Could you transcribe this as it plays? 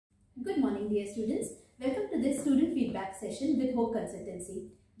Good morning, dear students. Welcome to this student feedback session with HOQUE Consultancy.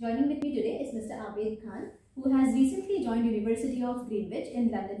 Joining with me today is Mr. Abed Khan, who has recently joined University of Greenwich in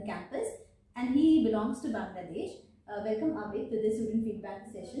London campus, and he belongs to Bangladesh. Welcome, Abed, to this student feedback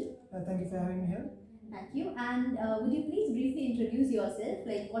session. Thank you for having me here. Thank you. And would you please briefly introduce yourself,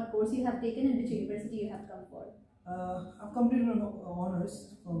 like what course you have taken and which university you have come for? I've completed an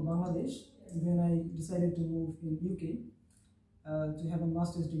honors from Bangladesh. Then I decided to move in UK to have a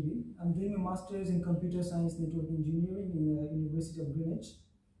master's degree. I'm doing a master's in computer science network engineering in the University of Greenwich,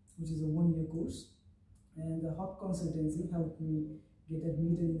 which is a one-year course. And the HOQUE Consultancy helped me get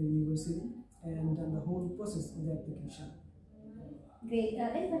admitted in the university and done the whole process of the application. Great.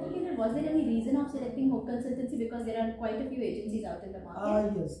 In particular, was there any reason of selecting HOQUE Consultancy, because there are quite a few agencies out in the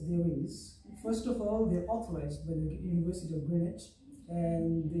market? Yes, there is. First of all, they're authorized by the University of Greenwich,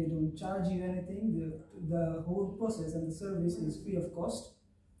 and they don't charge you anything. The whole process and the service is free of cost.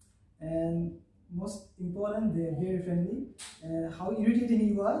 And most important, they're very friendly. How irritating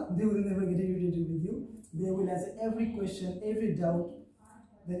you are, they will never get irritated with you. They will answer every question, every doubt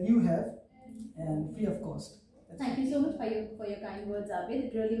that you have, and free of cost. Thank you so much for your kind words, Abed.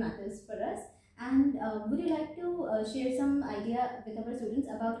 It really matters for us. And would you like to share some idea with our students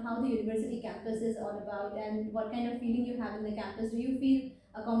about how the university campus is all about and what kind of feeling you have in the campus? Do you feel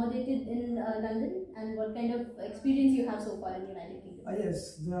accommodated in London, and what kind of experience you have so far in the United Kingdom?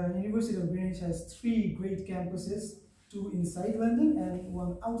 Yes, the University of Greenwich has 3 great campuses, 2 inside London and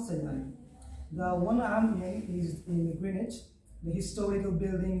 1 outside London. The one I'm in is in Greenwich. The historical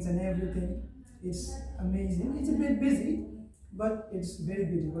buildings and everything, it's amazing. It's a bit busy, but it's very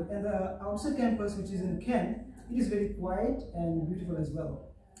beautiful. And the outside campus, which is in Kent, it is very quiet and beautiful as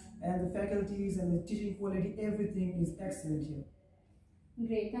well. And the faculties and the teaching quality, everything is excellent here.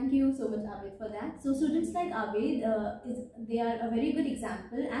 Great, thank you so much, Abed, for that. So students like Abed, they are a very good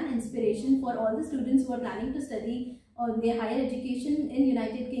example and inspiration for all the students who are planning to study on their higher education in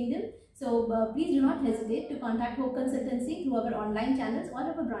United Kingdom. So please do not hesitate to contact HOQUE Consultancy through our online channels or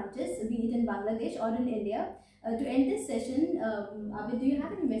our branches, be it in Bangladesh or in India. To end this session, Abed, do you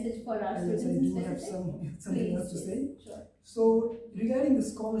have any message for our students? Yes, I do have something else to say. Sure. So regarding the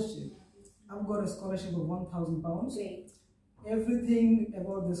scholarship, I've got a scholarship of £1,000. Great. Everything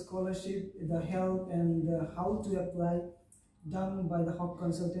about the scholarship, the help and how to apply, done by the HOQUE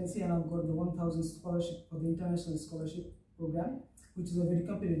Consultancy, and I've got the 1,000 scholarship for the international scholarship program, which is a very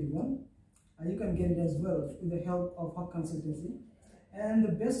competitive one. You can get it as well with the help of HOQUE Consultancy. And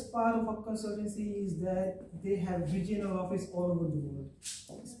the best part of HOQUE Consultancy is that they have regional office all over the world,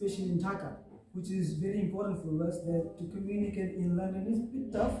 especially in DHAKA, which is very important for us. That to communicate in London is a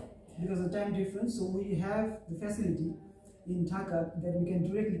bit tough because of the time difference. So we have the facility in DHAKA that we can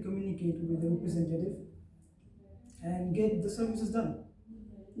directly communicate with the representative and get the services done.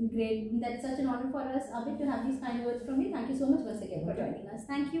 Great. That's such an honor for us, Abed, to have these kind words from you. Thank you so much once again for joining us.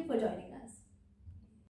 Thank you for joining us.